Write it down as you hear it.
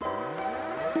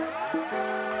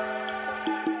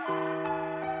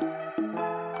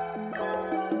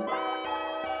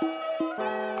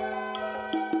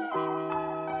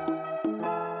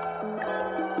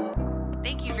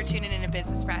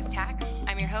Business Brass Tacks.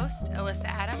 I'm your host, Alyssa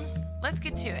Adams. Let's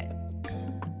get to it.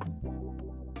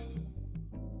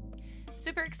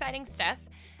 Super exciting stuff.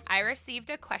 I received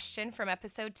a question from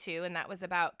episode 2, and that was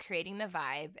about creating the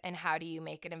vibe and how do you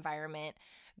make an environment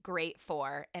great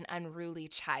for an unruly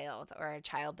child or a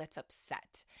child that's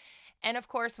upset. And of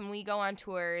course, when we go on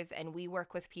tours and we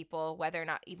work with people, whether or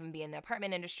not even be in the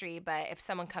apartment industry, but if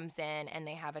someone comes in and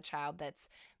they have a child that's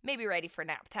maybe ready for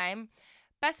nap time,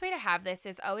 best way to have this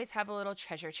is always have a little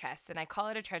treasure chest. And I call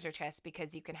it a treasure chest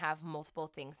because you can have multiple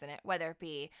things in it, whether it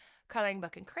be coloring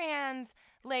book and crayons,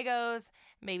 Legos,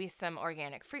 maybe some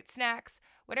organic fruit snacks,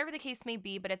 whatever the case may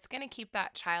be, but it's going to keep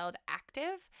that child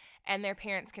active and their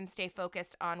parents can stay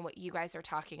focused on what you guys are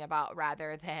talking about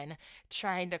rather than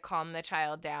trying to calm the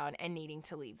child down and needing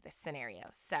to leave this scenario.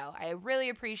 So I really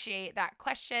appreciate that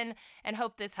question and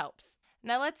hope this helps.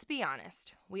 Now, let's be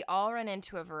honest. We all run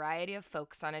into a variety of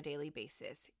folks on a daily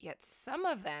basis, yet some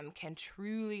of them can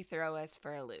truly throw us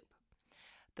for a loop.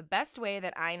 The best way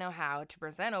that I know how to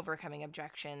present overcoming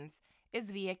objections is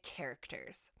via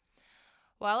characters.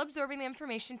 While absorbing the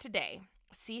information today,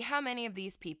 see how many of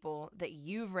these people that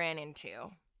you've ran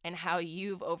into and how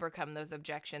you've overcome those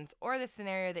objections or the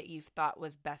scenario that you've thought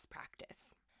was best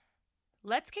practice.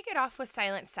 Let's kick it off with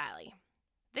Silent Sally.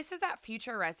 This is that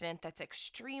future resident that's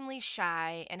extremely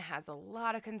shy and has a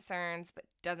lot of concerns but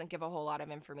doesn't give a whole lot of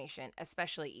information,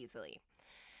 especially easily.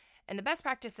 And the best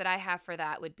practice that I have for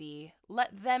that would be let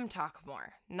them talk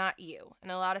more, not you. In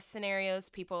a lot of scenarios,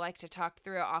 people like to talk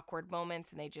through awkward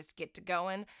moments and they just get to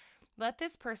going. Let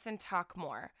this person talk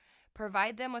more.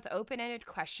 Provide them with open-ended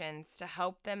questions to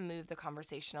help them move the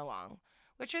conversation along,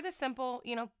 which are the simple,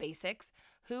 basics: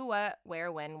 who, what,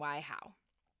 where, when, why, how.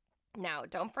 Now,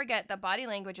 don't forget that body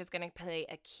language is going to play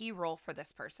a key role for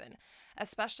this person,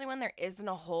 especially when there isn't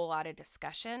a whole lot of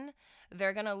discussion.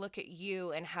 They're going to look at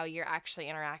you and how you're actually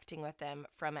interacting with them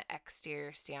from an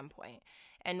exterior standpoint.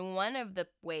 And one of the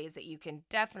ways that you can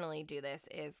definitely do this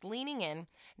is leaning in,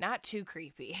 not too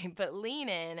creepy, but lean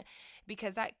in,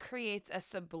 because that creates a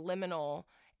subliminal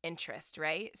interest,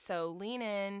 right? So lean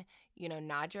in,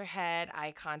 nod your head,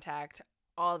 eye contact,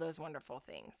 all those wonderful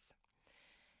things.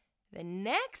 The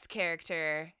next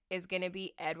character is going to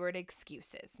be Edward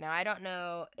Excuses. Now, I don't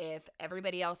know if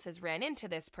everybody else has ran into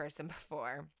this person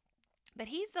before, but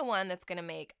he's the one that's going to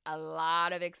make a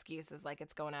lot of excuses like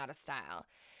it's going out of style.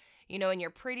 And you're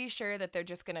pretty sure that they're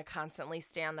just going to constantly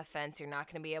stay on the fence. You're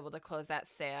not going to be able to close that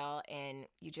sale, and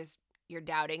you're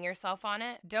doubting yourself on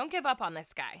it. Don't give up on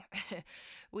this guy.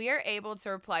 We are able to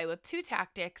reply with 2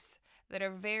 tactics that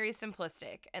are very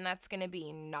simplistic, and that's going to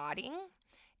be nodding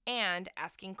and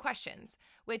asking questions,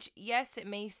 which, yes, it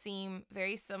may seem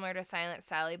very similar to Silent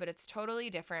Sally, but it's totally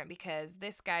different because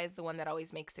this guy is the one that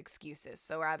always makes excuses.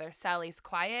 So rather Sally's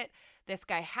quiet, this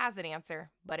guy has an answer,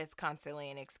 but it's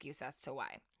constantly an excuse as to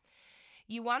why.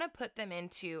 You want to put them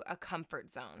into a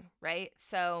comfort zone, right?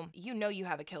 So you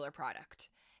have a killer product.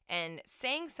 And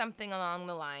saying something along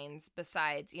the lines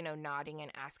besides, nodding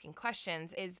and asking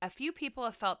questions is a few people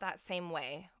have felt that same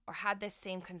way or had this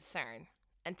same concern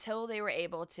until they were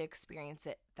able to experience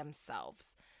it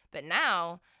themselves. But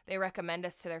now they recommend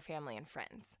us to their family and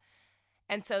friends.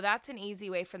 And so that's an easy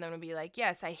way for them to be like,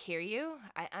 yes, I hear you.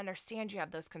 I understand you have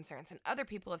those concerns. And other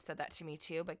people have said that to me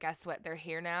too, but guess what? They're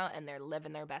here now and they're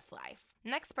living their best life.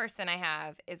 Next person I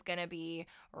have is going to be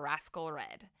Rascal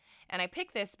Red. And I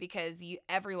picked this because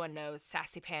everyone knows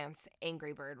Sassy Pants,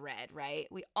 Angry Bird Red, right?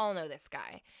 We all know this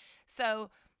guy.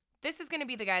 So this is going to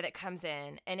be the guy that comes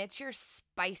in, and it's your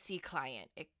spicy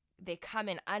client. They come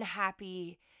in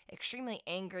unhappy, extremely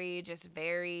angry, just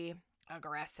very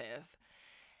aggressive.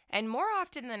 And more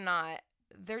often than not,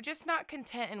 they're just not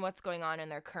content in what's going on in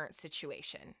their current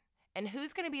situation. And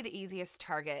who's going to be the easiest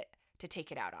target to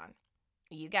take it out on?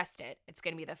 You guessed it. It's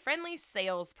going to be the friendly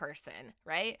salesperson,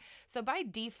 right? So by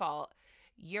default,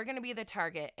 you're going to be the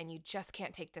target, and you just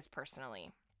can't take this personally.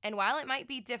 And while it might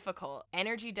be difficult,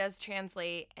 energy does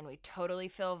translate and we totally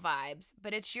feel vibes,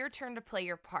 but it's your turn to play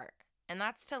your part. And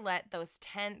that's to let those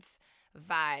tense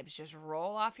vibes just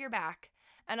roll off your back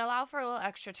and allow for a little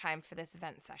extra time for this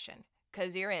vent session,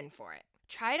 because you're in for it.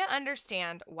 Try to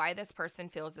understand why this person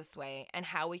feels this way and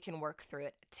how we can work through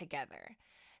it together.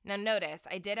 Now notice,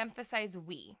 I did emphasize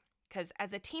we, because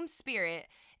as a team spirit,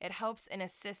 it helps and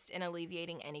assists in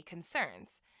alleviating any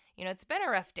concerns. It's been a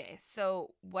rough day,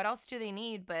 so what else do they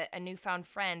need but a newfound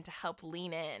friend to help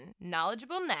lean in?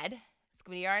 Knowledgeable Ned is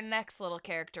going to be our next little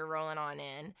character rolling on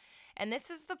in. And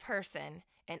this is the person,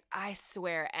 and I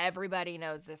swear everybody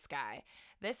knows this guy.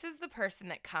 This is the person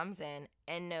that comes in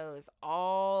and knows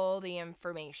all the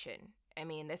information. I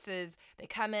mean, they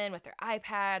come in with their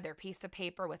iPad, their piece of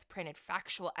paper with printed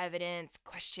factual evidence,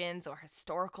 questions, or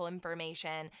historical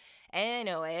information, and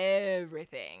they know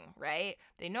everything, right?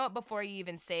 They know it before you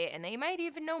even say it, and they might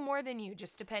even know more than you,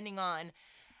 just depending on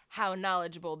how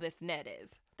knowledgeable this Ned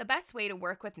is. The best way to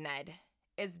work with Ned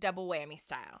is double whammy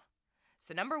style.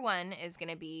 So number 1 is going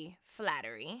to be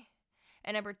flattery,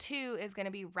 and number 2 is going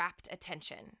to be rapt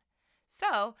attention.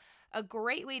 So a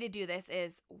great way to do this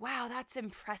is, wow, that's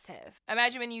impressive.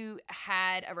 Imagine when you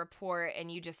had a report and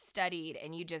you just studied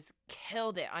and you just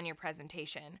killed it on your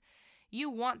presentation. You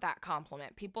want that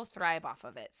compliment. People thrive off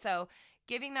of it. So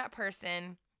giving that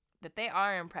person that they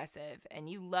are impressive and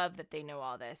you love that they know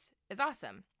all this is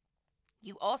awesome.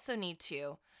 You also need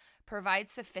to provide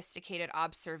sophisticated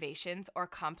observations or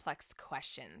complex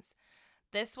questions.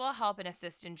 This will help and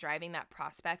assist in driving that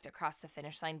prospect across the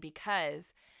finish line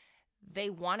because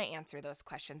they want to answer those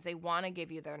questions. They want to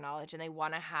give you their knowledge and they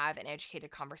want to have an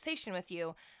educated conversation with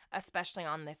you, especially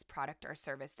on this product or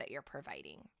service that you're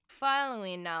providing.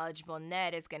 Following knowledgeable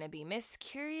Ned is going to be Miss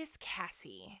Curious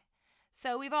Cassie.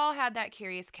 So we've all had that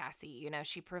Curious Cassie.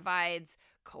 She provides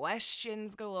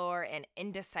questions galore and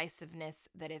indecisiveness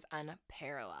that is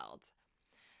unparalleled.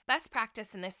 Best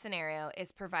practice in this scenario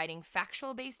is providing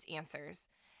factual-based answers,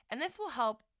 and this will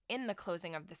help in the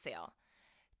closing of the sale.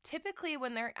 Typically,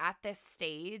 when they're at this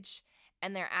stage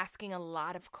and they're asking a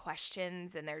lot of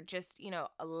questions and they're just,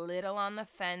 a little on the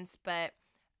fence, but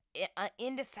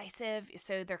indecisive,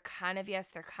 so they're kind of yes,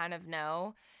 they're kind of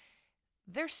no,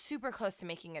 they're super close to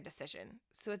making a decision.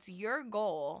 So it's your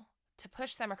goal to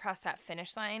push them across that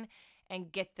finish line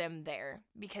and get them there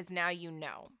because now you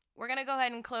know. We're going to go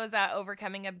ahead and close out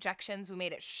overcoming objections. We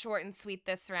made it short and sweet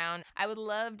this round. I would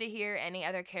love to hear any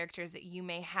other characters that you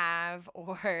may have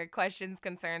or questions,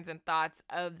 concerns, and thoughts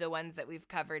of the ones that we've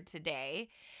covered today.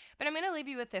 But I'm going to leave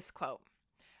you with this quote.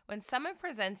 When someone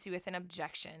presents you with an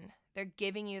objection, they're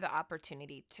giving you the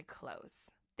opportunity to close.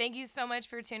 Thank you so much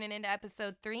for tuning into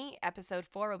episode 3. Episode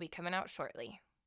 4 will be coming out shortly.